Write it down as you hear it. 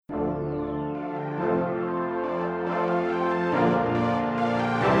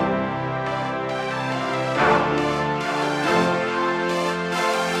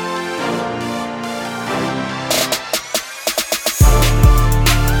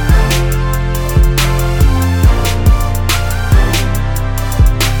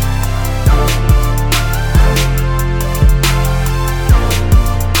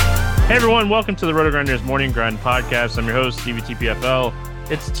everyone. Welcome to the Roto Grinders Morning Grind Podcast. I'm your host, DVTPFL.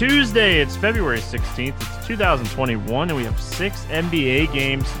 It's Tuesday. It's February 16th. It's 2021, and we have 6 NBA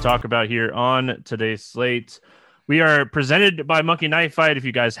games to talk about here on today's slate. We are presented by Monkey Knife Fight. If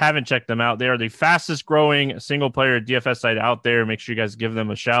you guys haven't checked them out, they are the fastest growing single-player DFS site out there. Make sure you guys give them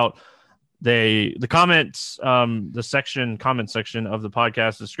a shout. The comments, the comment section of the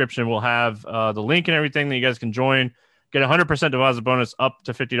podcast description will have the link and everything that you guys can join. Get 100% deposit bonus up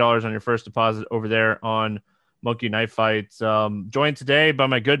to $50 on your first deposit over there on Monkey Knife Fight. Joined today by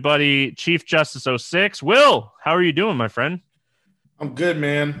my good buddy, Chief Justice 06. Will, how are you doing, my friend? I'm good,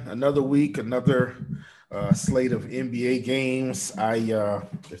 man. Another week, another slate of NBA games.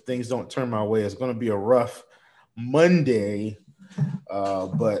 If things don't turn my way, it's going to be a rough Monday.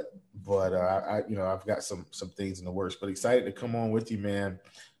 But I've got some things in the works. But excited to come on with you, man.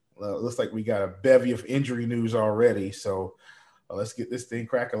 Looks like we got a bevy of injury news already, so let's get this thing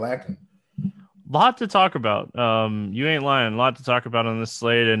crack-a-lacking. Lot to talk about. You ain't lying. A lot to talk about on this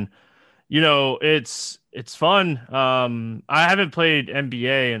slate, and it's fun. I haven't played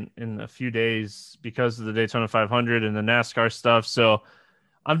NBA in a few days because of the Daytona 500 and the NASCAR stuff, so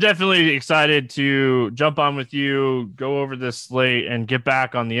I'm definitely excited to jump on with you, go over this slate, and get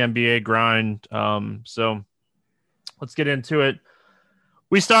back on the NBA grind. So let's get into it.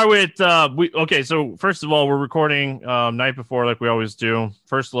 We start with so first of all, we're recording night before like we always do.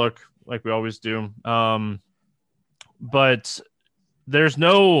 First look like we always do. But there's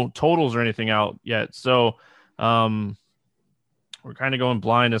no totals or anything out yet. So we're kind of going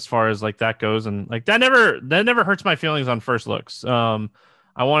blind as far as like that goes, and like that never hurts my feelings on first looks. I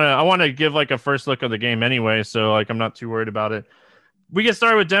want to give like a first look of the game anyway, so like I'm not too worried about it. We get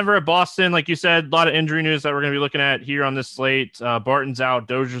started with Denver at Boston. Like you said, a lot of injury news that we're going to be looking at here on this slate. Barton's out,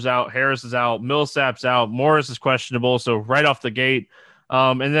 Dozier's out, Harris is out, Millsap's out, Morris is questionable, so right off the gate.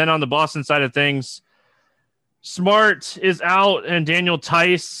 And then on the Boston side of things, Smart is out and Daniel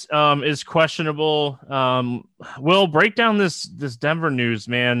Tice is questionable. Will, break down this Denver news,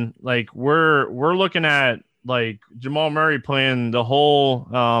 man. Like we're looking at like Jamal Murray playing the whole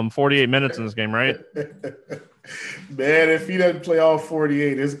 48 minutes in this game, right? Man, if he doesn't play all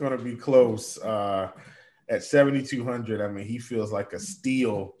 48, it's going to be close. At 7,200, I mean, he feels like a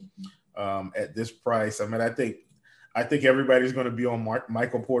steal at this price. I mean, I think everybody's going to be on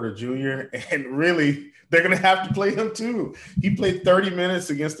Michael Porter Jr., and really, they're going to have to play him too. He played 30 minutes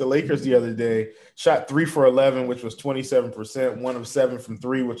against the Lakers the other day, shot 3 for 11, which was 27%, 1 of 7 from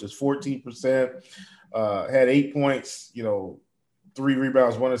 3, which is 14%, had 8 points, 3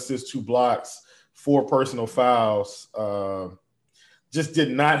 rebounds, 1 assist, 2 blocks, 4 personal fouls. Just did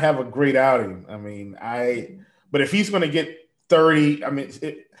not have a great outing. I mean, but if he's going to get 30, I mean,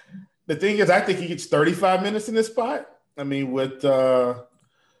 the thing is, I think he gets 35 minutes in this spot. I mean, with Paul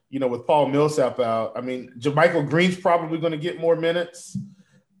Millsap out, I mean, JaMychal Green's probably going to get more minutes.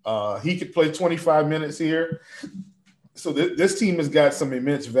 He could play 25 minutes here. So this team has got some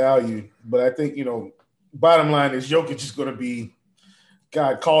immense value. But I think, bottom line is Jokic is going to be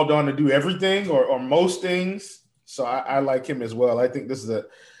called on to do everything or most things. So I like him as well. I think this is a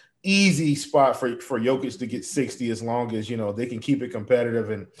easy spot for Jokic to get 60 as long as, they can keep it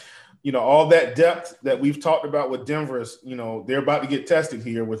competitive. And, all that depth that we've talked about with Denver is, they're about to get tested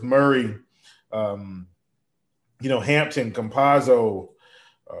here with Murray, Hampton, Campazzo,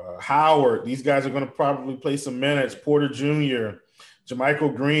 Howard. These guys are going to probably play some minutes. Porter Jr.,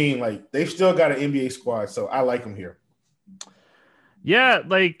 JaMychal Green, like they've still got an NBA squad. So I like them here. Yeah,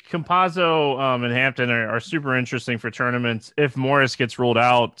 like Campazzo and Hampton are super interesting for tournaments. If Morris gets ruled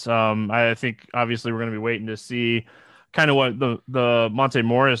out, I think obviously we're going to be waiting to see kind of what the Monte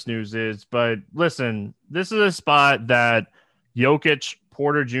Morris news is. But listen, this is a spot that Jokic,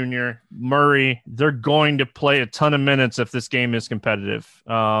 Porter Jr., Murray, they're going to play a ton of minutes if this game is competitive.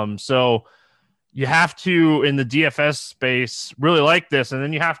 So you have to, in the DFS space, really like this. And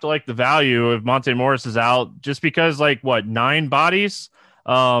then you have to like the value if Monte Morris is out, just because 9 bodies,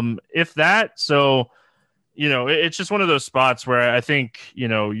 if that. So, it's just one of those spots where I think,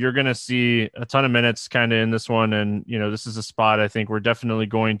 you're going to see a ton of minutes kind of in this one. And, this is a spot I think we're definitely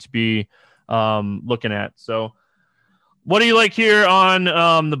going to be looking at. So what do you like here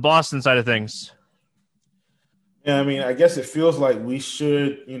on the Boston side of things? Yeah, I mean, I guess it feels like we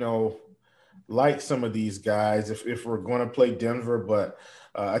should, like some of these guys if we're going to play Denver, but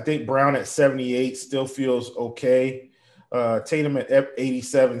I think Brown at 78 still feels okay. Tatum at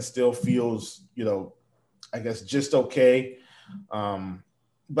 87 still feels, I guess just okay.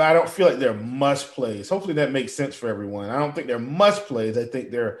 But I don't feel like they're must plays. Hopefully that makes sense for everyone. I don't think they're must plays. I think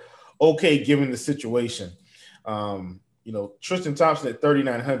they're okay given the situation. Tristan Thompson at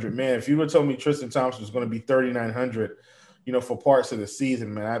 3,900, man, if you would have told me Tristan Thompson was going to be 3,900, for parts of the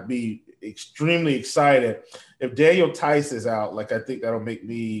season, man, I'd be extremely excited. If Daniel Tice is out, like I think that'll make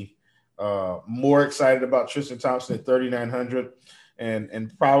me more excited about Tristan Thompson at 3,900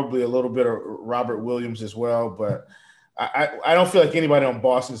 and probably a little bit of Robert Williams as well. But I don't feel like anybody on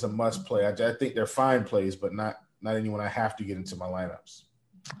Boston is a must play. I think they're fine plays, but not anyone I have to get into my lineups.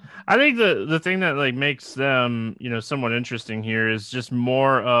 I think the thing that like makes them, somewhat interesting here is just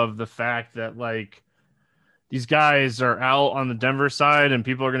more of the fact that like these guys are out on the Denver side and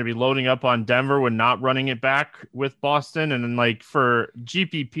people are going to be loading up on Denver when not running it back with Boston. And then like for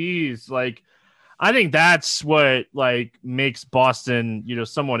GPPs, like I think that's what like makes Boston,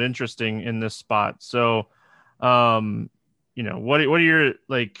 somewhat interesting in this spot. So, what are your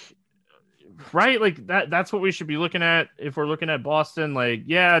like, right? Like that's what we should be looking at if we're looking at Boston. Like,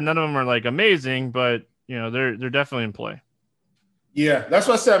 yeah, none of them are like amazing, but they're definitely in play. Yeah, that's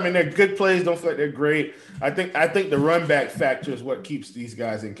what I said. I mean, they're good plays. Don't feel like they're great. I think the run back factor is what keeps these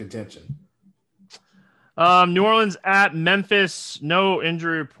guys in contention. New Orleans at Memphis. No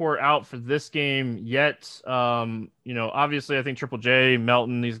injury report out for this game yet. Obviously, I think Triple J,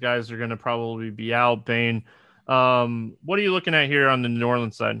 Melton, these guys are going to probably be out. Bain. What are you looking at here on the New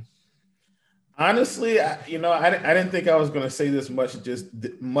Orleans side? Honestly, I didn't think I was going to say this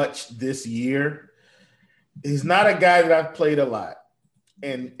much this year. He's not a guy that I've played a lot.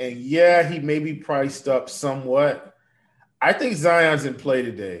 And yeah, he may be priced up somewhat. I think Zion's in play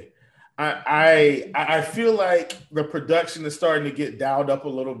today. I feel like the production is starting to get dialed up a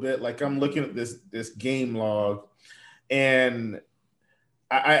little bit. Like I'm looking at this game log, and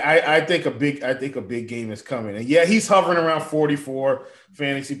I think a big game is coming. And yeah, he's hovering around 44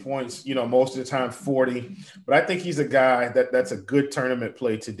 fantasy points. Most of the time 40. But I think he's a guy that's a good tournament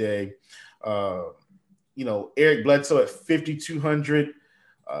play today. Eric Bledsoe at 5,200.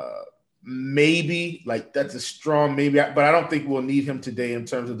 Maybe like that's a strong maybe, but I don't think we'll need him today in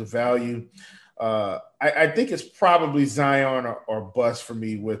terms of the value. I think it's probably Zion or bust for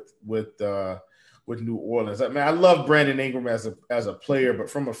me with New Orleans. I mean, I love Brandon Ingram as a player, but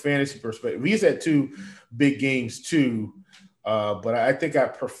from a fantasy perspective, he's had two big games too. But I think I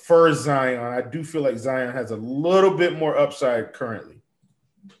prefer Zion. I do feel like Zion has a little bit more upside currently.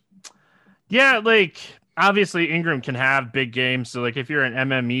 Yeah, like obviously Ingram can have big games. So like if you're an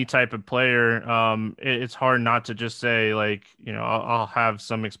MME type of player, it's hard not to just say like, I'll have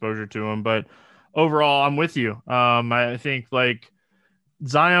some exposure to him. But overall, I'm with you. I think like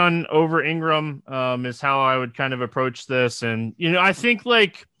Zion over Ingram is how I would kind of approach this. And, I think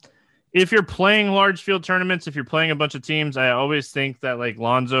like if you're playing large field tournaments, if you're playing a bunch of teams, I always think that like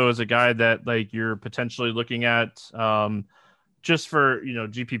Lonzo is a guy that like you're potentially looking at just for,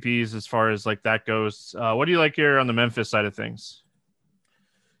 GPPs as far as like that goes. What do you like here on the Memphis side of things?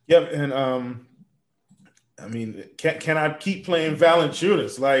 Yep. And I mean, can I keep playing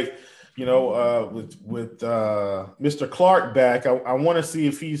Valanciunas? Like, with Mr. Clark back, I want to see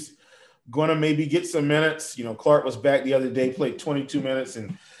if he's going to maybe get some minutes. Clark was back the other day, played 22 minutes,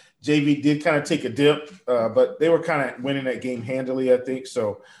 and JV did kind of take a dip, but they were kind of winning that game handily, I think.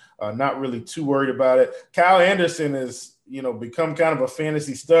 So not really too worried about it. Kyle Anderson is, become kind of a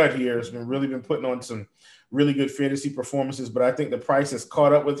fantasy stud here. Has really been putting on some really good fantasy performances, but I think the price has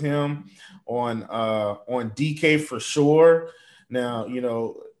caught up with him on DK for sure. Now,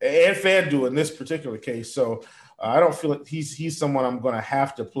 and FanDuel in this particular case. So I don't feel like he's someone I'm going to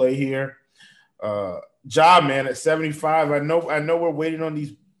have to play here. Job man at 75. I know we're waiting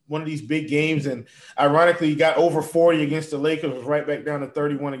on one of these big games, and ironically, he got over 40 against the Lakers, was right back down to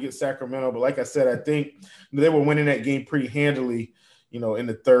 31 against Sacramento. But like I said, I think they were winning that game pretty handily, in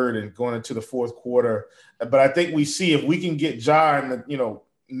the third and going into the fourth quarter. But I think we see if we can get Ja in the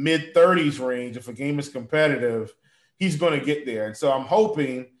mid 30s range, if a game is competitive, he's going to get there. And so I'm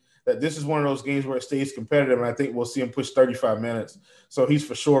hoping that this is one of those games where it stays competitive, and I think we'll see him push 35 minutes. So he's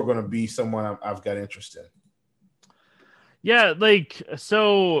for sure going to be someone I've got interest in. Yeah, like,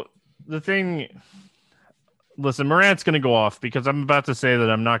 so the thing, listen, Morant's going to go off because I'm about to say that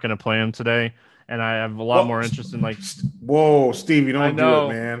I'm not going to play him today, and I have a lot more interest in, like... Whoa, Stevie, don't do it,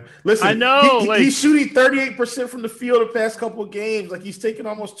 man. Listen, I know, he's shooting 38% from the field the past couple of games. Like, he's taking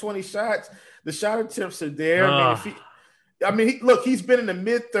almost 20 shots. The shot attempts are there. Look, he's been in the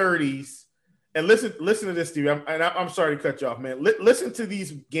mid-30s. And listen to this, Stevie. I'm sorry to cut you off, man. Listen to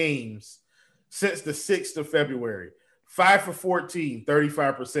these games since the 6th of February. 5 for 14,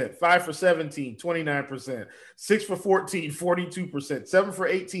 35%. 5 for 17, 29%. 6 for 14, 42%. 7 for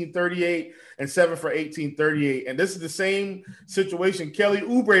 18, 38. And 7 for 18, 38. And this is the same situation Kelly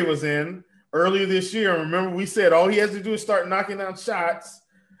Oubre was in earlier this year. Remember, we said all he has to do is start knocking down shots,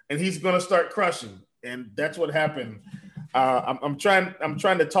 and he's going to start crushing. And that's what happened. I'm trying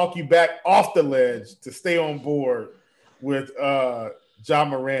to talk you back off the ledge to stay on board with Ja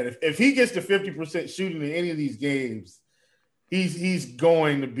Morant. If he gets to 50% shooting in any of these games, he's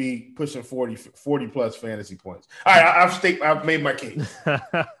going to be pushing 40 plus fantasy points. All right, I've made my case.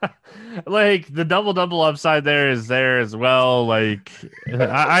 Like the double upside there is there as well. Like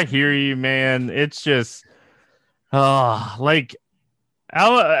I hear you, man. It's just like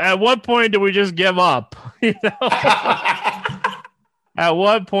at what point do we just give up? You know? At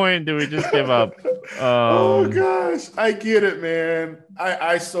what point do we just give up? Oh gosh, I get it, man.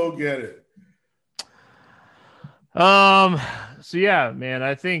 I so get it. So yeah, man,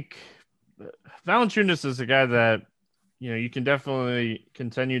 I think Valanciunas is a guy that you can definitely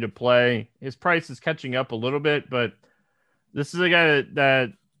continue to play. His price is catching up a little bit, but this is a guy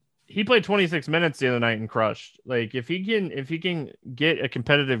that he played 26 minutes the other night and crushed. Like if he can get a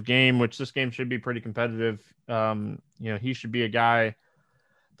competitive game, which this game should be pretty competitive, he should be a guy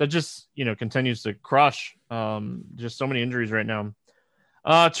that just continues to crush. Just so many injuries right now.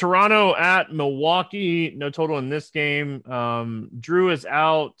 Toronto at Milwaukee, no total in this game. Drew is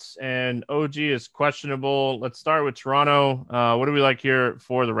out and OG is questionable. Let's start with Toronto. What do we like here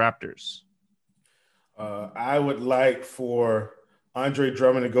for the Raptors? I would like for Andre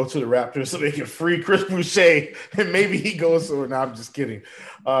Drummond to go to the Raptors so they can free Chris Boucher, and maybe he goes. So no, I'm just kidding.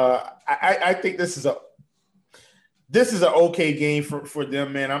 I think this is an okay game for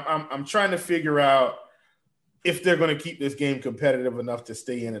them, man. I'm trying to figure out if they're going to keep this game competitive enough to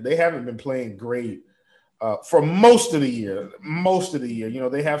stay in it. They haven't been playing great for most of the year.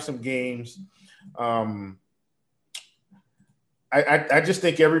 They have some games. I just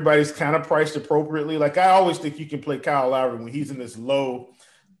think everybody's kind of priced appropriately. Like I always think you can play Kyle Lowry when he's in this low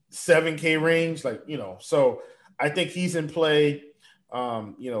 7K range. So I think he's in play.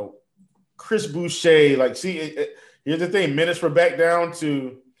 Chris Boucher, here's the thing. Minutes were back down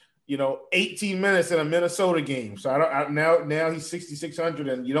to 18 minutes in a Minnesota game. So now he's 6,600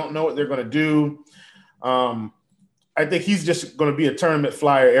 and you don't know what they're going to do. I think he's just going to be a tournament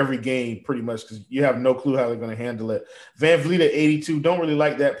flyer every game pretty much because you have no clue how they're going to handle it. Van Vliet at 82, don't really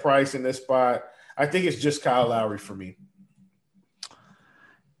like that price in this spot. I think it's just Kyle Lowry for me.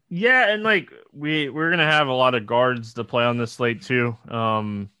 Yeah, and we're going to have a lot of guards to play on this slate too.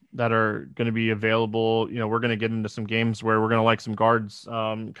 That are going to be available. We're going to get into some games where we're going to like some guards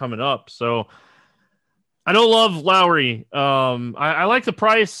coming up. So I don't love Lowry. I like the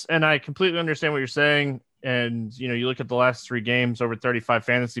price, and I completely understand what you're saying. And, you look at the last 3 games, over 35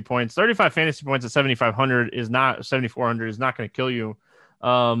 fantasy points. 35 fantasy points at 7,400 is not going to kill you.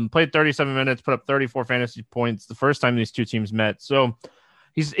 Played 37 minutes, put up 34 fantasy points the first time these two teams met. So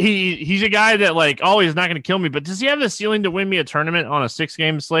he's a guy that he's not going to kill me, but does he have the ceiling to win me a tournament on a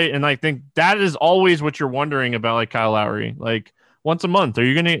 6-game slate? And I think that is always what you're wondering about Kyle Lowry. Once a month, are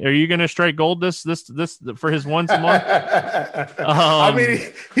you gonna strike gold this for his once a month? I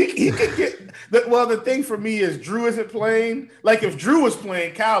mean, he could get. The thing for me is Drew isn't playing. If Drew was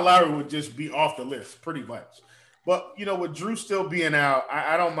playing, Kyle Lowry would just be off the list pretty much. But with Drew still being out,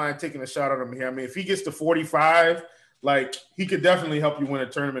 I don't mind taking a shot at him here. I mean, if he gets to 45. He could definitely help you win a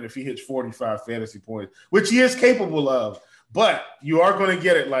tournament if he hits 45 fantasy points, which he is capable of. But you are going to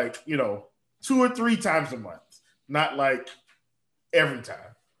get it 2 or 3 times a month, not every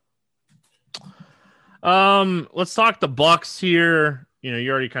time. Let's talk the Bucks here.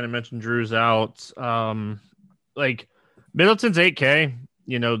 You already kind of mentioned Drew's out. Middleton's 8K.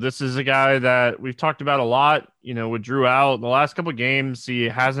 This is a guy that we've talked about a lot. With Drew out the last couple of games, he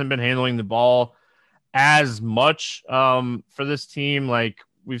hasn't been handling the ball as much for this team.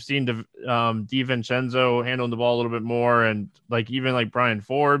 We've seen DiVincenzo handling the ball a little bit more, and even Brian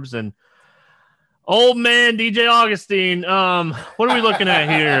Forbes and old man DJ Augustine. What are we looking at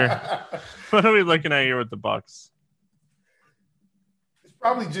here? What are we looking at here with the Bucks? It's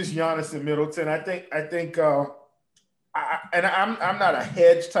probably just Giannis and Middleton. I think I'm not a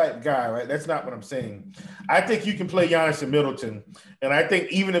hedge type guy, right? That's not what I'm saying. I think you can play Giannis and Middleton, and I think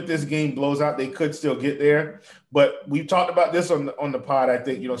even if this game blows out, they could still get there. But we've talked about this on the pod, I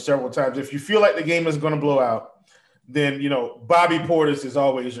think, several times. If you feel like the game is going to blow out, then Bobby Portis is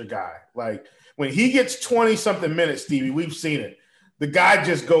always your guy. When he gets 20-something minutes, Stevie, we've seen it. The guy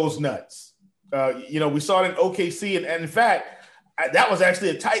just goes nuts. We saw it in OKC, and in fact, that was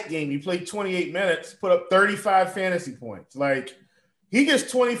actually a tight game. He played 28 minutes, put up 35 fantasy points. He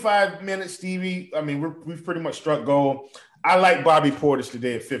gets 25 minutes, Stevie. I mean, we've pretty much struck gold. I like Bobby Portis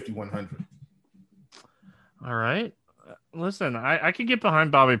today at 5,100. All right. Listen, I can get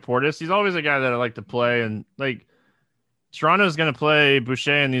behind Bobby Portis. He's always a guy that I like to play, and like Toronto's going to play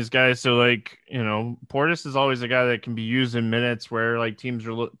Boucher and these guys. So, like, Portis is always a guy that can be used in minutes where, like, teams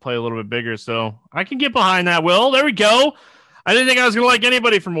play a little bit bigger. So I can get behind that, Will. There we go. I didn't think I was going to like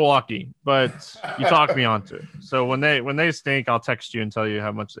anybody from Milwaukee, but you talked me onto it. So when they stink, I'll text you and tell you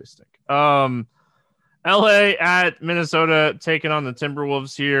how much they stink. LA at Minnesota taking on the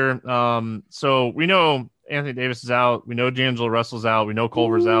Timberwolves here. So we know Anthony Davis is out. We know D'Angelo Russell's out. We know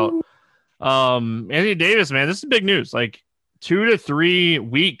Culver's out. Anthony Davis, man, this is big news. Like 2 to 3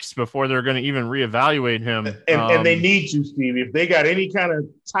 weeks before they're going to even reevaluate him. And they need to, Steve. If they got any kind of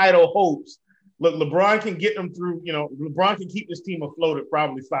title hopes, look, LeBron can get them through. LeBron can keep this team afloat at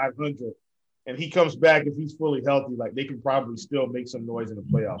probably 500, and he comes back if he's fully healthy. Like they can probably still make some noise in the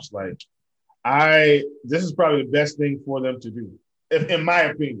playoffs. Like this is probably the best thing for them to do, in my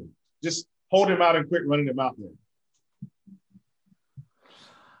opinion. Just hold him out and quit running him out there.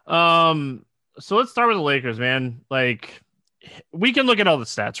 So let's start with the Lakers, man. Like we can look at all the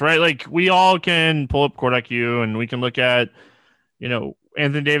stats, right? Like we all can pull up Court IQ and we can look at,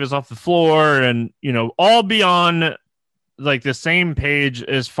 Anthony Davis off the floor and, all be on like the same page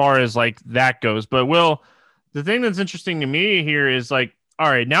as far as like that goes. But Will, the thing that's interesting to me here is like, all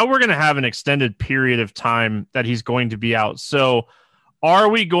right, now we're going to have an extended period of time that he's going to be out. So are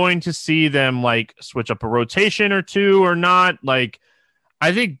we going to see them like switch up a rotation or two or not? Like,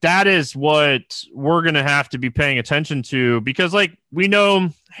 I think that is what we're going to have to be paying attention to because, like, we know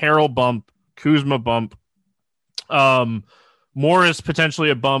Harrell bump, Kuzma bump, Morris potentially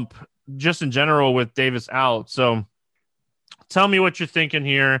a bump just in general with Davis out. So tell me what you're thinking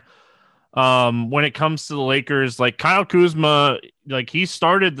here when it comes to the Lakers. Like, Kyle Kuzma, like, he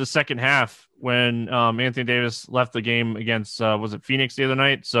started the second half when Anthony Davis left the game against, was it Phoenix the other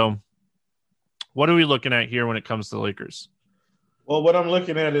night? So what are we looking at here when it comes to the Lakers? Well, what I'm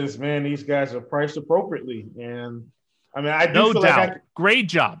looking at is, man, these guys are priced appropriately, and I mean, I do no feel doubt. like Great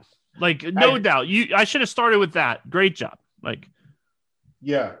job. Like, no doubt. I should have started with that. Great job. Like,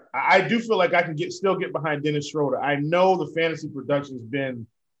 yeah, I do feel like I can still get behind Dennis Schroeder. I know the fantasy production's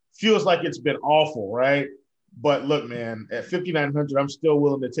feels like it's been awful, right? But look, man, at 5,900, I'm still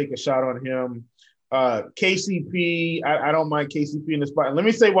willing to take a shot on him. KCP, I don't mind KCP in the spot. Let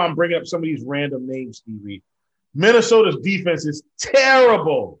me say why I'm bringing up some of these random names, Stevie. Minnesota's defense is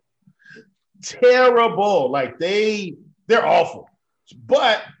terrible. Terrible. Like they're awful.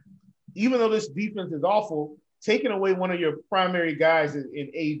 But even though this defense is awful, taking away one of your primary guys in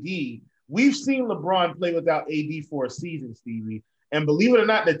AD, we've seen LeBron play without AD for a season, Stevie. And believe it or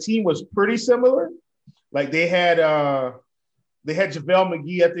not, the team was pretty similar. Like they had JaVale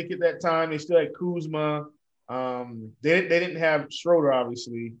McGee, I think, at that time. They still had Kuzma. They didn't have Schroeder,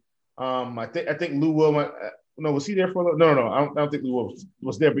 obviously. I think Lou Will. No, was he there for a little? No. I don't think Lou Will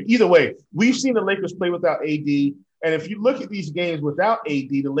was there. But either way, we've seen the Lakers play without AD. And if you look at these games without AD,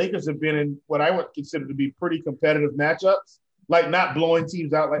 the Lakers have been in what I would consider to be pretty competitive matchups, like not blowing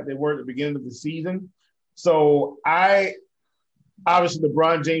teams out like they were at the beginning of the season. So obviously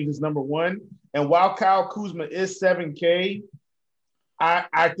LeBron James is number one. And while Kyle Kuzma is 7K,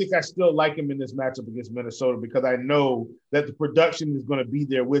 I think I still like him in this matchup against Minnesota because I know that the production is going to be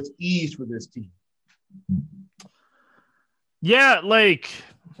there with ease for this team. Yeah, like,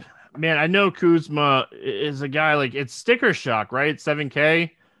 man, I know Kuzma is a guy, like, it's sticker shock, right? 7K.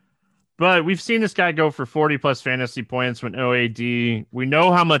 But we've seen this guy go for 40-plus fantasy points with no AD. We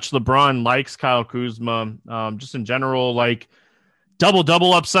know how much LeBron likes Kyle Kuzma, just in general, like,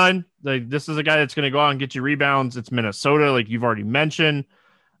 double-double upside. Like, this is a guy that's going to go out and get you rebounds. It's Minnesota, like you've already mentioned.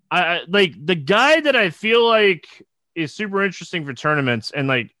 I like, the guy that I feel like is super interesting for tournaments, and,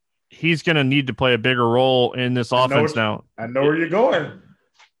 like, he's going to need to play a bigger role in this offense now. I know where you're going.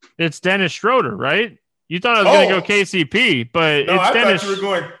 It's Dennis Schroeder, right? You thought I was going to go KCP, but no, it's I Dennis. thought you were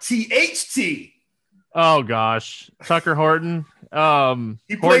going THT. Oh, gosh. Tucker Horton.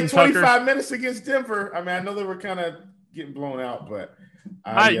 He played 25 minutes against Denver. I mean, I know they were kind of getting blown out, but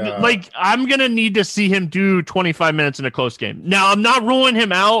I'm going to need to see him do 25 minutes in a close game. Now, I'm not ruling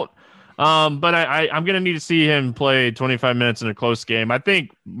him out. But I'm going to need to see him play 25 minutes in a close game. I think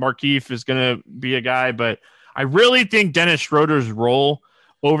Markieff is going to be a guy, but I really think Dennis Schroeder's role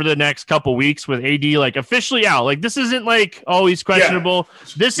over the next couple weeks with AD like officially out. Like this isn't like, oh, he's questionable.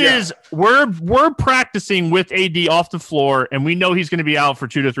 Yeah. This is we're practicing with AD off the floor, and we know he's going to be out for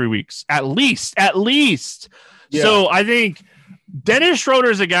 2 to 3 weeks at least. Yeah. So I think Dennis Schroeder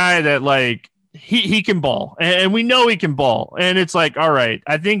is a guy that like he can ball, and we know he can ball. And it's like, all right,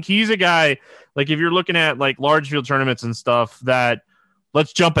 I think he's a guy, like if you're looking at like large field tournaments and stuff, that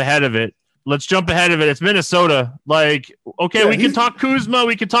let's jump ahead of it. let's jump ahead of it. It's Minnesota. Like, okay, Yeah, we can talk Kuzma,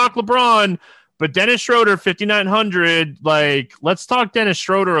 we can talk LeBron, but Dennis Schroeder, 5,900. Like, let's talk Dennis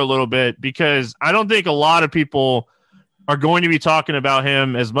Schroeder a little bit because I don't think a lot of people are going to be talking about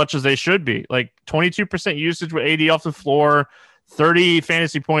him as much as they should be. Like 22% usage with AD off the floor, 30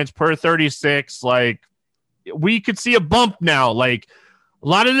 fantasy points per 36. Like, we could see a bump now. Like, a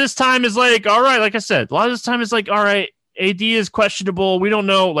lot of this time is like, all right, like I said, a lot of this time is like, all right, AD is questionable. We don't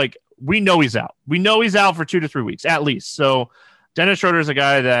know. Like, we know he's out. We know he's out for 2 to 3 weeks at least. So Dennis Schroeder is a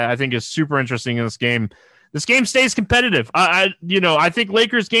guy that I think is super interesting in this game. This game stays competitive. I think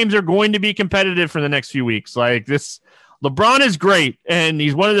Lakers games are going to be competitive for the next few weeks. Like this, LeBron is great and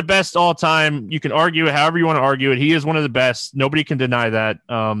he's one of the best all time. You can argue it however you want to argue it. He is one of the best. Nobody can deny that.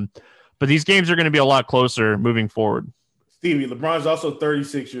 But these games are going to be a lot closer moving forward. Stevie, LeBron's also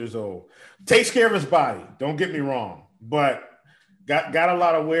 36 years old. Takes care of his body. Don't get me wrong, but got a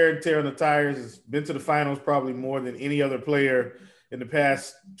lot of wear and tear on the tires. Has been to the finals probably more than any other player in the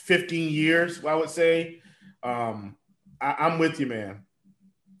past 15 years, I would say. I'm with you, man.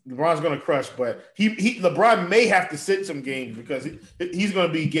 LeBron's going to crush, but LeBron may have to sit some games because he's going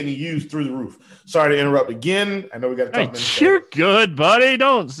to be getting used through the roof. Sorry to interrupt again. I know we got to talk. Hey, you're good, buddy.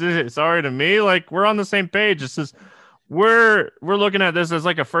 Don't sorry to me. Like we're on the same page. This is we're looking at this as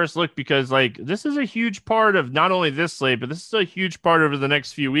like a first look because like this is a huge part of not only this slate, but this is a huge part over the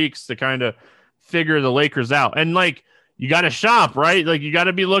next few weeks to kind of figure the Lakers out. And like you got to shop, right? Like you got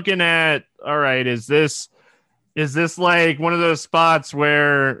to be looking at, all right, is this like one of those spots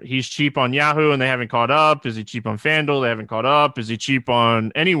where he's cheap on Yahoo and they haven't caught up? Is he cheap on FanDuel? They haven't caught up. Is he cheap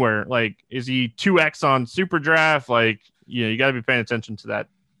on anywhere? Like, is he 2x on Super Draft? Like, you got to be paying attention to that.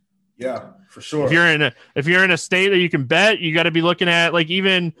 Yeah, for sure. If you're in a state that you can bet, you got to be looking at like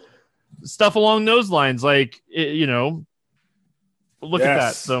even stuff along those lines. Like, look at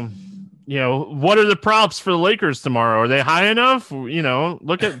that. So, what are the props for the Lakers tomorrow? Are they high enough?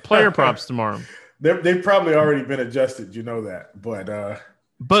 Look at player props tomorrow. They've probably already been adjusted, that.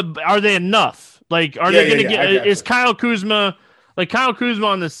 But are they enough? Like, are they going to get? Is Kyle Kuzma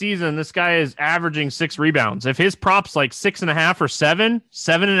on the season? This guy is averaging 6 rebounds. If his props like 6.5 or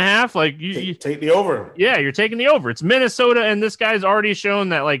 7.5, like you take the over. Yeah, you're taking the over. It's Minnesota, and this guy's already shown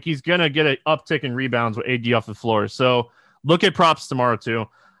that like he's gonna get an uptick in rebounds with AD off the floor. So look at props tomorrow too.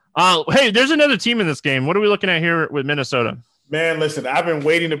 Hey, there's another team in this game. What are we looking at here with Minnesota? Man, listen, I've been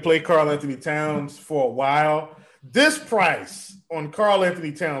waiting to play Karl Anthony Towns for a while. This price on Karl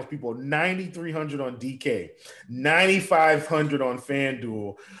Anthony Towns, people, 9,300 on DK, 9,500 on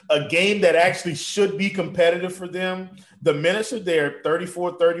FanDuel, a game that actually should be competitive for them. The minutes are there,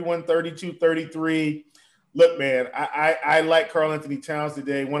 34, 31, 32, 33. Look, man, I like Karl Anthony Towns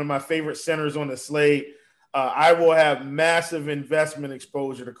today, one of my favorite centers on the slate. I will have massive investment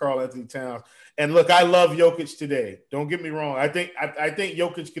exposure to Karl Anthony Towns. And look, I love Jokic today. Don't get me wrong. I think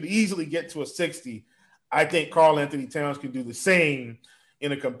Jokic could easily get to a 60. I think Karl Anthony Towns can do the same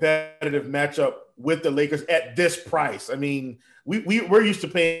in a competitive matchup with the Lakers at this price. I mean, we're used to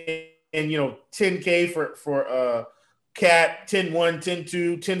paying 10K for Cat, 10-1,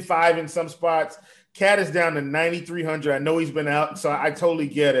 10-2, 10-5 in some spots. Cat is down to 9,300. I know he's been out, so I totally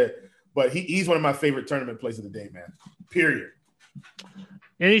get it. But he's one of my favorite tournament plays of the day, man. Period.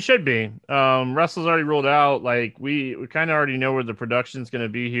 And he should be. Russell's already ruled out. Like we kind of already know where the production's going to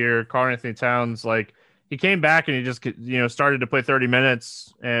be here. Karl Anthony Towns, like he came back and he just started to play 30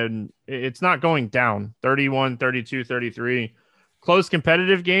 minutes, and it's not going down. 31, 32, 33. Close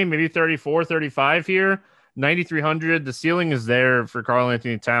competitive game, maybe 34, 35 here. 9,300. The ceiling is there for Karl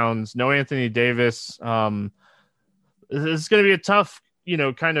Anthony Towns. No Anthony Davis. This is going to be a tough,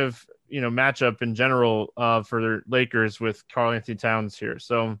 kind of matchup in general for the Lakers with Karl Anthony Towns here.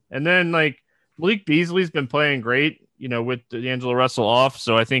 So, and then like Malik Beasley's been playing great, with D'Angelo Russell off.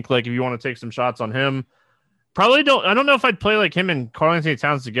 So I think like if you want to take some shots on him, I don't know if I'd play like him and Karl Anthony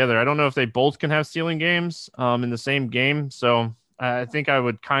Towns together. I don't know if they both can have stealing games in the same game. So I think I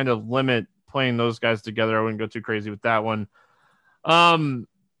would kind of limit playing those guys together. I wouldn't go too crazy with that one.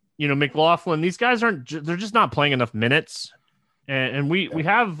 McLaughlin, these guys they're just not playing enough minutes. And we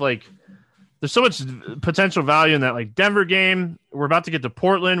have like, there's so much potential value in that like Denver game. We're about to get to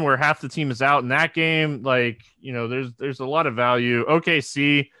Portland where half the team is out in that game. Like, there's a lot of value.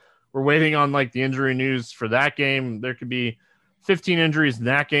 OKC, we're waiting on like the injury news for that game. There could be 15 injuries in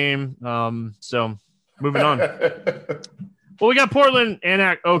that game. So moving on. Well, we got Portland and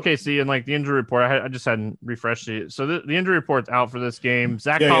OKC and like the injury report. I just hadn't refreshed it. So the injury report's out for this game.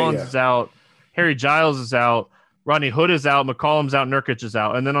 Zach Collins is out. Harry Giles is out. Rodney Hood is out, McCollum's out, Nurkic is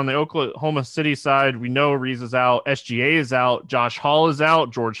out. And then on the Oklahoma City side, we know Reese is out, SGA is out, Josh Hall is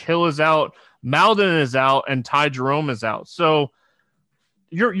out, George Hill is out, Malden is out, and Ty Jerome is out. So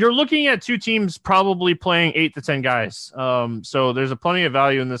you're looking at two teams probably playing 8 to 10 guys. So there's a plenty of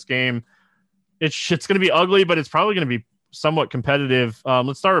value in this game. It's going to be ugly, but it's probably going to be somewhat competitive.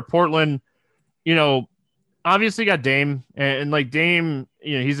 Let's start with Portland. Obviously got Dame, and like Dame,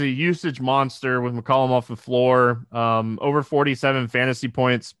 he's a usage monster with McCollum off the floor. Over 47 fantasy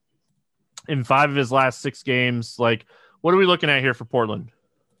points in 5 of his last 6 games. Like, what are we looking at here for Portland?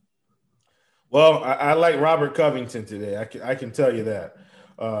 Well, I like Robert Covington today. I can tell you that.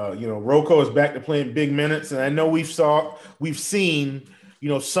 Rocco is back to playing big minutes, and I know we've seen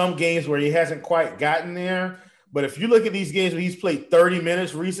some games where he hasn't quite gotten there. But if you look at these games where he's played 30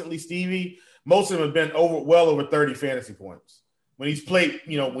 minutes recently, Stevie, most of them have been well over 30 fantasy points when he's played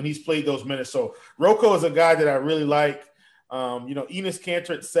those minutes. So Rocco is a guy that I really like. Enes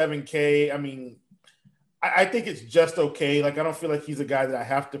Kanter at 7K. I mean, I think it's just okay. Like, I don't feel like he's a guy that I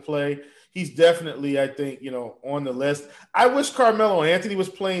have to play. He's definitely, I think, on the list. I wish Carmelo Anthony was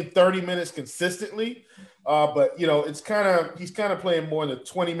playing 30 minutes consistently, but he's kind of playing more in the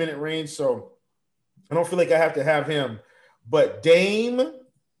 20-minute range. So I don't feel like I have to have him. But Dame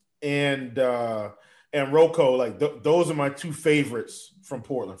and Rocco, like those are my 2 favorites from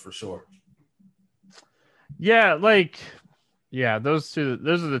Portland for sure. Yeah, those are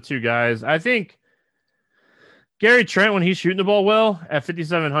the 2 guys. I think Gary Trent, when he's shooting the ball well at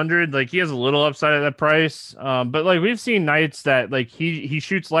 5,700, like he has a little upside at that price. But like we've seen nights that like he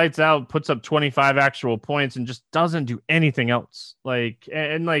shoots lights out, puts up 25 actual points, and just doesn't do anything else. Like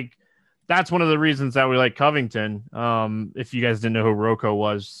and like that's one of the reasons that we like Covington. If you guys didn't know who Rocco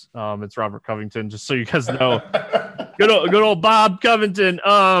was, it's Robert Covington. Just so you guys know, good old Bob Covington.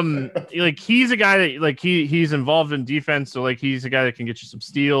 Like he's a guy that like he's involved in defense, so like he's a guy that can get you some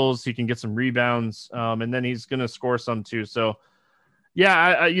steals, he can get some rebounds, and then he's gonna score some too. So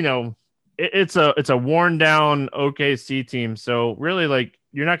yeah, it's a worn down OKC team. So really, like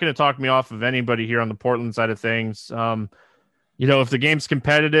you're not gonna talk me off of anybody here on the Portland side of things. If the game's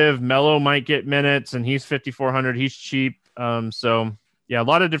competitive, Melo might get minutes, and he's 5,400. He's cheap. So yeah, a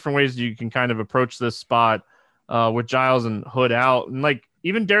lot of different ways you can kind of approach this spot with Giles and Hood out. And like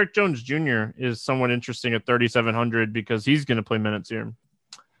even Derek Jones Jr. is somewhat interesting at 3,700 because he's going to play minutes here.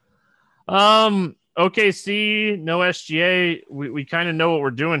 OKC, no SGA. We kind of know what we're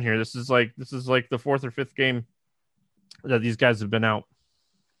doing here. This is like the 4th or 5th game that these guys have been out.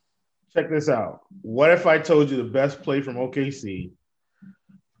 Check this out. What if I told you the best play from OKC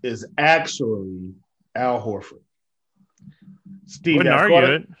is actually Al Horford? Steve, Wouldn't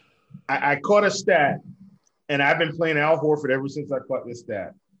argue it. I caught a stat, and I've been playing Al Horford ever since I caught this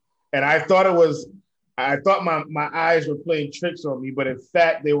stat. And I thought my eyes were playing tricks on me, but in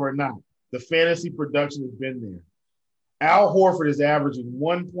fact, they were not. The fantasy production has been there. Al Horford is averaging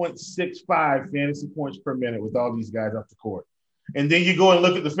 1.65 fantasy points per minute with all these guys off the court. And then you go and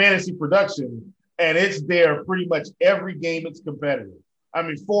look at the fantasy production, and it's there pretty much every game it's competitive. I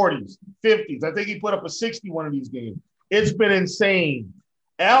mean, 40s, 50s. I think he put up a 60 one of these games. It's been insane.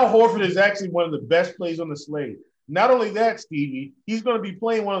 Al Horford is actually one of the best plays on the slate. Not only that, Stevie, he's going to be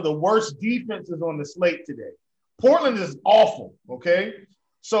playing one of the worst defenses on the slate today. Portland is awful, okay?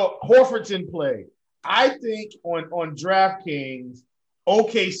 So Horford's in play. I think on DraftKings,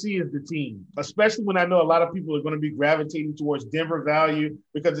 OKC is the team, especially when I know a lot of people are going to be gravitating towards Denver value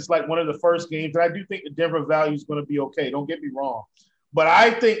because it's like one of the first games. And I do think the Denver value is going to be okay. Don't get me wrong. But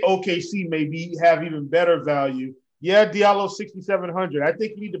I think OKC may have even better value. Yeah, Diallo 6,700. I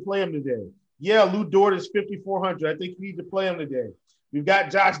think you need to play him today. Yeah, Lou Dort is 5,400. I think you need to play him today. We've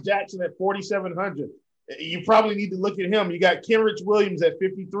got Josh Jackson at 4,700. You probably need to look at him. You got Kenrich Williams at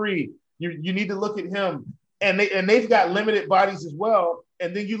 53. You need to look at him. And they've got limited bodies as well.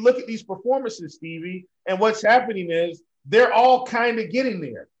 And then you look at these performances, Stevie, and what's happening is they're all kind of getting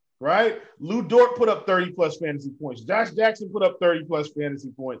there, right? Lou Dort put up 30-plus fantasy points. Josh Jackson put up 30-plus fantasy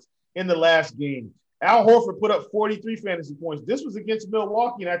points in the last game. Al Horford put up 43 fantasy points. This was against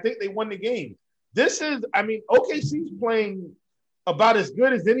Milwaukee, and I think they won the game. OKC's playing about as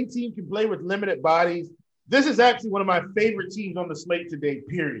good as any team can play with limited bodies. This is actually one of my favorite teams on the slate today,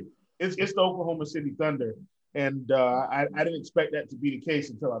 period. It's the Oklahoma City Thunder. And I didn't expect that to be the case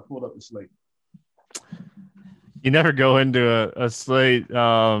until I pulled up the slate. You never go into a slate.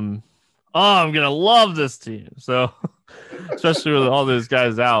 I'm going to love this team. So, especially with all those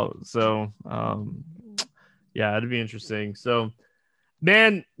guys out. So, yeah, it'd be interesting. So,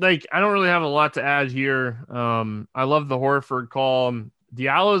 man, like, I don't really have a lot to add here. I love the Horford call.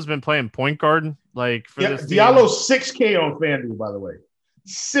 Diallo has been playing point guard like for Yeah, this team. Diallo's 6K on FanDuel, by the way.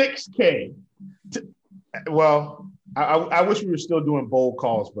 6K. Well, I wish we were still doing bold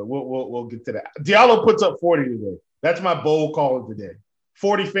calls, but we'll get to that. Diallo puts up 40 today. That's my bold call of the day.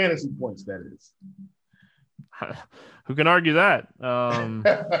 40 fantasy points, that is. Who can argue that?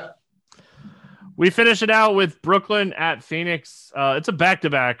 We finish it out with Brooklyn at Phoenix. It's a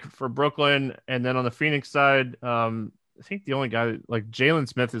back-to-back for Brooklyn, and then on the Phoenix side, I think the only guy like Jalen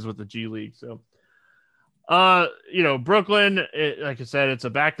Smith is with the G League. So, Brooklyn, like I said, it's a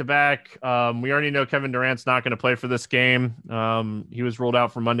back-to-back. We already know Kevin Durant's not going to play for this game. He was ruled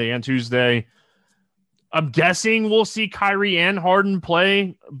out for Monday and Tuesday. I'm guessing we'll see Kyrie and Harden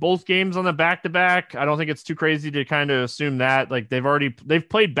play both games on the back-to-back. I don't think it's too crazy to kind of assume that. Like they've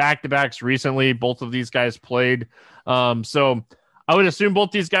played back-to-backs recently. Both of these guys played. So I would assume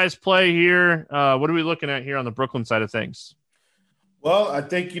both these guys play here. What are we looking at here on the Brooklyn side of things? Well, I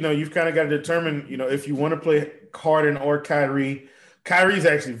think, you've kind of got to determine, if you want to play Harden or Kyrie. Kyrie's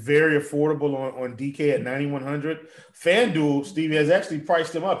actually very affordable on DK at 9,100. FanDuel, Stevie, has actually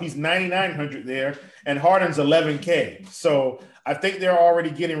priced him up. He's 9,900 there, and Harden's 11K. So I think they're already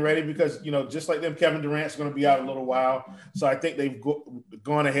getting ready because, just like them, Kevin Durant's going to be out a little while. So I think they've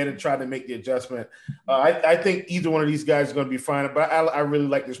gone ahead and tried to make the adjustment. I think either one of these guys is going to be fine, but I really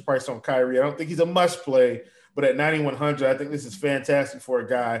like this price on Kyrie. I don't think he's a must play, but at 9,100, I think this is fantastic for a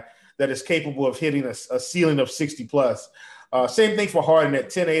guy that is capable of hitting a ceiling of 60 plus. Same thing for Harden at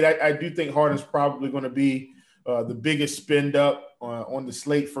 10.8. I do think Harden's probably going to be the biggest spend up on the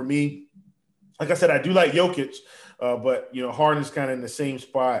slate for me. Like I said, I do like Jokic, but Harden's kind of in the same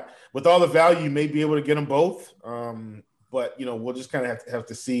spot. With all the value, you may be able to get them both, but we'll just kind of have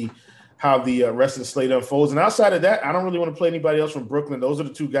to see how the rest of the slate unfolds. And outside of that, I don't really want to play anybody else from Brooklyn. Those are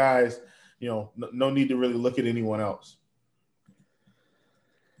the two guys. No need to really look at anyone else.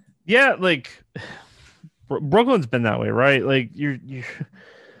 Yeah, like Brooklyn's been that way, right? Like you're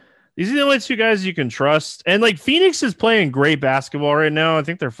these are the only two guys you can trust. And like Phoenix is playing great basketball right now. I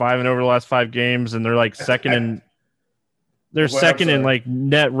think they're 5-0 over the last 5 games, and they're like second in like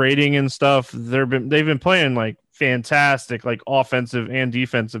net rating and stuff. They've been playing like fantastic, like offensive and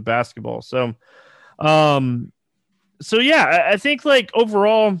defensive basketball. So yeah, I think like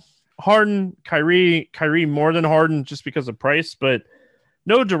overall Harden, Kyrie more than Harden just because of price, but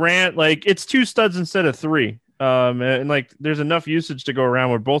no Durant. Like it's 2 studs instead of 3. And like there's enough usage to go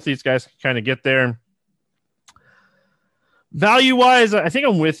around where both these guys can kind of get there. Value wise, I think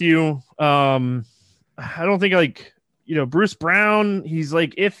I'm with you. I don't think like, Bruce Brown, he's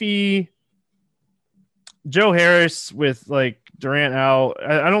like iffy. Joe Harris with like Durant out.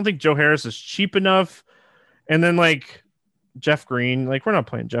 I don't think Joe Harris is cheap enough. And then like Jeff Green, like we're not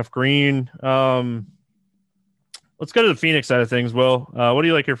playing Jeff Green. Let's go to the Phoenix side of things. Will, what do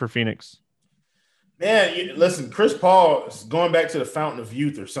you like here for Phoenix? Man, listen, Chris Paul is going back to the fountain of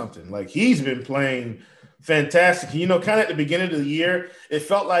youth or something. Like he's been playing fantastic. Kind of at the beginning of the year, it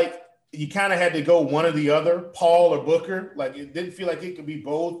felt like you kind of had to go one or the other, Paul or Booker. Like it didn't feel like it could be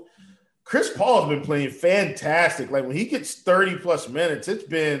both. Chris Paul has been playing fantastic. Like when he gets 30 plus minutes, it's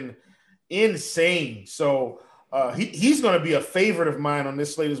been insane. So he's going to be a favorite of mine on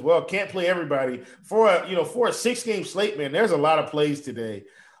this slate as well. Can't play everybody for a 6-game slate, man. There's a lot of plays today.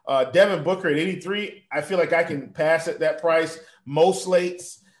 Devin Booker at 83. I feel like I can pass at that price. Most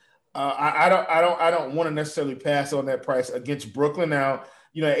slates, I don't want to necessarily pass on that price against Brooklyn. Now,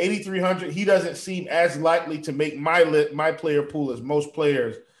 at 8,300, he doesn't seem as likely to make my player pool as most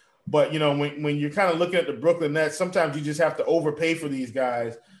players. But when you're kind of looking at the Brooklyn Nets, sometimes you just have to overpay for these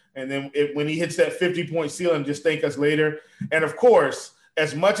guys. And then when he hits that 50-point ceiling, just thank us later. And of course,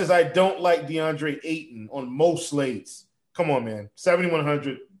 as much as I don't like DeAndre Ayton on most slates, come on, man,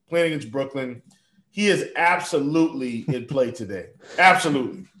 7,100. Playing against Brooklyn, he is absolutely in play today.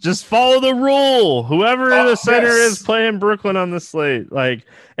 Absolutely. Just follow the rule. Whoever the center is playing Brooklyn on the slate. Like,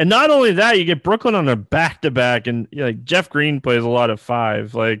 and not only that, you get Brooklyn on a back-to-back, and like Jeff Green plays a lot of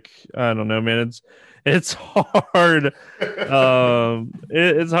 5. Like, I don't know, man. It's hard.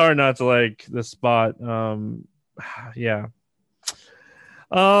 It's hard not to like the spot. Yeah.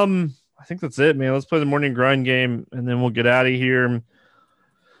 I think that's it, man. Let's play the morning grind game, and then we'll get out of here.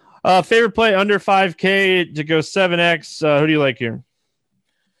 Favorite play under 5K to go 7X. Who do you like here?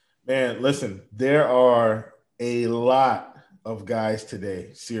 Man, listen, there are a lot of guys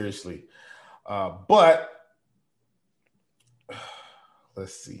today, seriously. But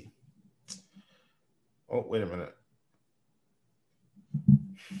let's see. Oh, wait a minute.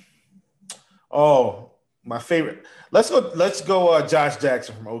 Oh, my favorite. Let's go Josh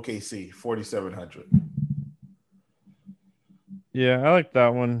Jackson from OKC, 4,700. Yeah, I like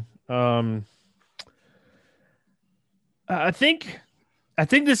that one. I think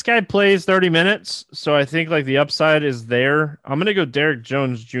this guy plays 30 minutes, so I think like the upside is there. I'm gonna go Derek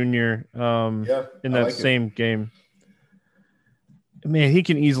Jones Jr. Yeah, In I that like it. same game. Man, he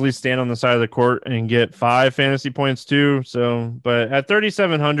can easily stand on the side of the court and get 5 fantasy points too. So, but at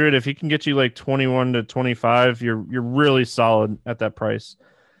 3,700, if he can get you like 21 to 25, you're really solid at that price.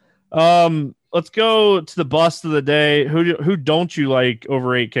 Let's go to the bust of the day. Who don't you like over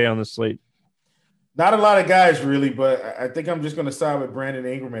 8K on the slate? Not a lot of guys really, but I think I'm just going to side with Brandon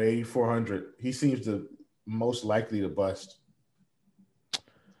Ingram at 8,400. He seems the most likely to bust.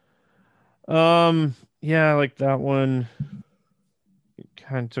 Yeah, I like that one.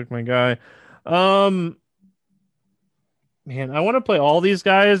 Kind of took my guy. Um, Man, I want to play all these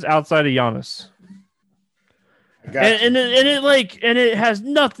guys outside of Giannis. I got you. And it has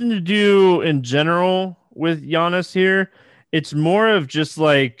nothing to do in general with Giannis here. It's more of just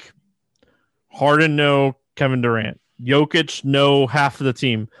like Harden, no Kevin Durant. Jokic, no half of the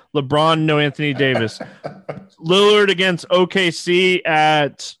team. LeBron, no Anthony Davis. Lillard against OKC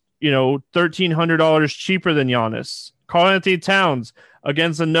at $1,300 cheaper than Giannis. Karl Anthony Towns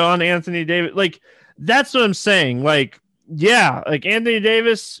against a non Anthony Davis. Like that's what I'm saying. Like yeah, like Anthony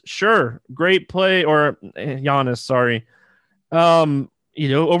Davis, sure, great play, or Giannis, sorry.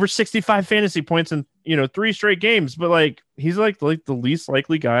 Over 65 fantasy points in 3 straight games, but like he's like the least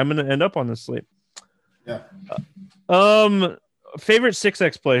likely guy I'm going to end up on this slate. Yeah. Favorite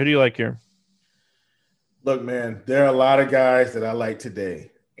 6x play. Who do you like here? Look, man, there are a lot of guys that I like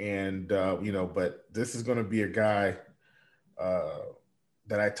today, and but this is going to be a guy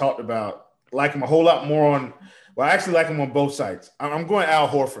that I talked about. Like him a whole lot more on. Well, I actually like him on both sides. I'm going Al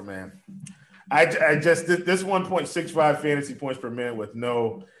Horford, man. I just this 1.65 fantasy points per minute with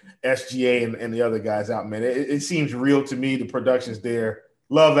no SGA and the other guys out, man. It seems real to me. The production's there.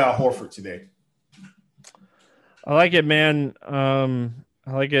 Love Al Horford today. I like it, man. I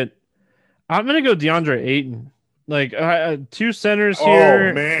like it. I'm gonna go DeAndre Ayton. Like 2 centers Oh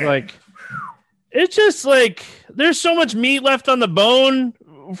here. man. Like it's just like there's so much meat left on the bone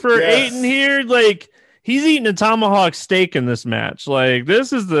for Ayton Yes. here. Like he's eating a tomahawk steak in this match. Like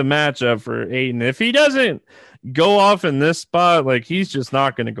this is the matchup for Ayton. If he doesn't go off in this spot, like he's just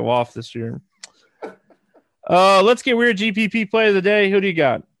not going to go off this year. Let's get weird GPP play of the day. Who do you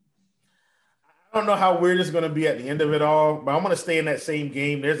got? I don't know how weird it's going to be at the end of it all, but I'm going to stay in that same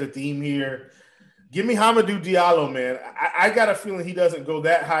game. There's a theme here. Give me Hamidou Diallo, man. I got a feeling he doesn't go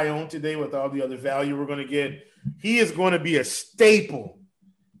that high on today with all the other value we're going to get. He is going to be a staple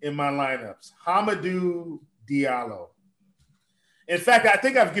in my lineups. Hamidou Diallo. In fact, I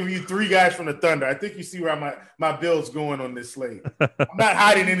think I've given you 3 guys from the Thunder. I think you see where my bill's going on this slate. I'm not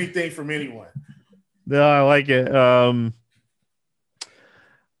hiding anything from anyone. No, I like it.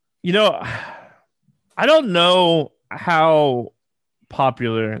 I don't know how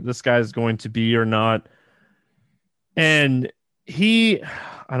popular this guy is going to be or not. And I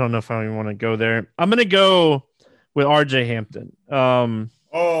don't know if I even want to go there. I'm going to go with RJ Hampton.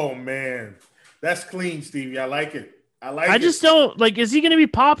 Oh man, that's clean, Stevie. I like it. I just don't like. Is he going to be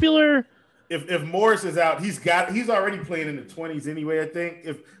popular? If Morris is out, he's already playing in the 20s anyway. I think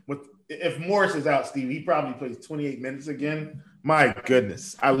if Morris is out, Steve, he probably plays 28 minutes again. My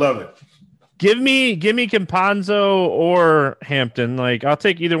goodness, I love it. Give me Campanzo or Hampton. Like I'll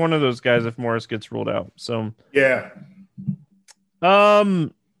take either one of those guys if Morris gets ruled out. So yeah.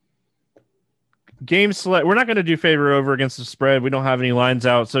 Game select. We're not going to do favor over against the spread. We don't have any lines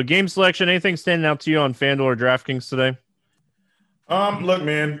out. So game selection. Anything standing out to you on FanDuel or DraftKings today? Look,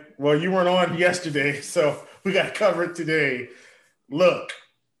 man. Well, you weren't on yesterday, so we got to cover it today. Look,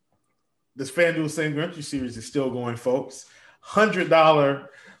 this FanDuel Single Entry Series is still going, folks. $100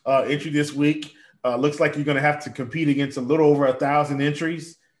 entry this week. Looks like you're going to have to compete against a little over 1,000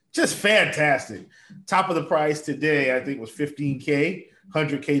 entries. Just fantastic. Top of the price today, I think, was $15K,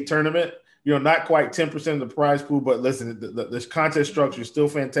 $100K tournament. Not quite 10% of the prize pool, but listen, this contest structure is still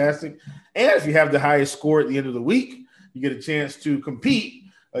fantastic. And if you have the highest score at the end of the week, you get a chance to compete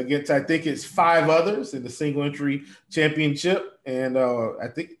against, I think it's 5 others in the single entry championship. And I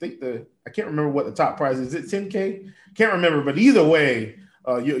can't remember what the top prize is. Is it 10K? Can't remember, but either way,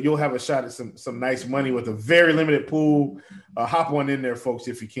 you'll have a shot at some nice money with a very limited pool. Hop on in there, folks,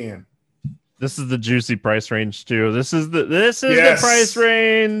 if you can. This is the juicy price range too. This is the price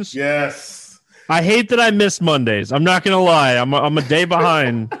range. Yes. I hate that I miss Mondays. I'm not gonna lie. I'm a day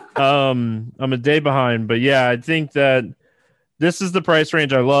behind. I'm a day behind. But yeah, I think that this is the price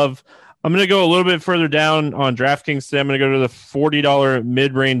range I love. I'm gonna go a little bit further down on DraftKings today. I'm gonna go to the $40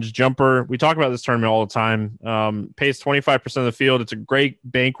 mid-range jumper. We talk about this tournament all the time. Pays 25% of the field. It's a great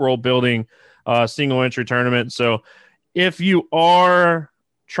bankroll building single entry tournament. So if you are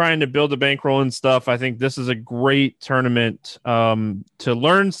trying to build a bankroll and stuff, I think this is a great tournament to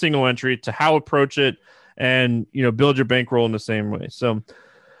learn single entry, to how approach it, and build your bankroll in the same way. So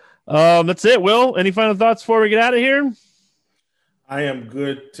that's it. Will, any final thoughts before we get out of here? I am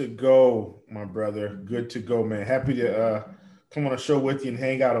good to go, my brother. Good to go, man. Happy to come on a show with you and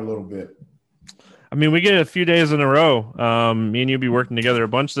hang out a little bit. I mean, we get a few days in a row. Me and you'll be working together a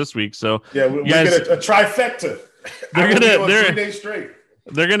bunch this week. So yeah, we guys, get a trifecta. They're 3 days straight.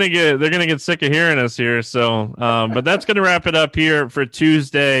 They're gonna get sick of hearing us here. So, but that's gonna wrap it up here for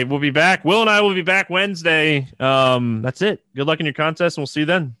Tuesday. We'll be back. Will and I will be back Wednesday. That's it. Good luck in your contest, and we'll see you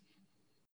then.